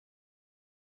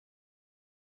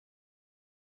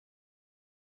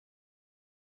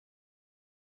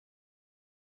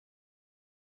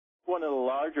one of the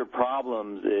larger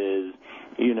problems is,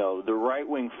 you know, the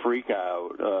right-wing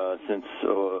freakout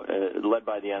led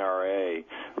by the NRA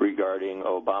regarding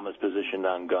Obama's position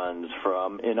on guns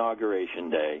from Inauguration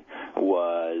Day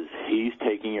was he's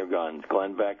taking your guns.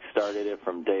 Glenn Beck started it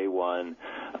from day one.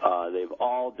 They've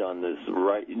all done this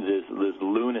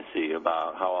lunacy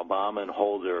about how Obama and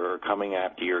Holder are coming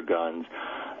after your guns.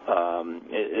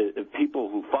 People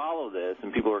who follow this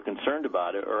and people who are concerned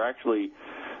about it are actually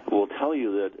will tell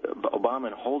you that Obama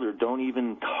and Holder don't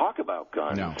even talk about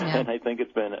guns. No. Yeah. And I think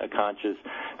it's been a conscious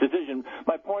decision.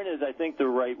 My point is I think the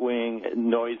right-wing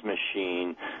noise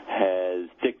machine has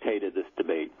dictated this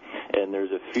debate. And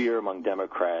there's a fear among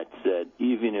Democrats that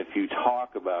even if you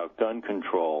talk about gun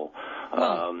control,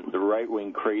 the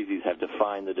right-wing crazies have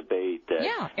defined the debate that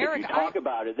if you talk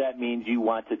about it, that means you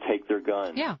want to take their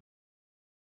guns. Yeah.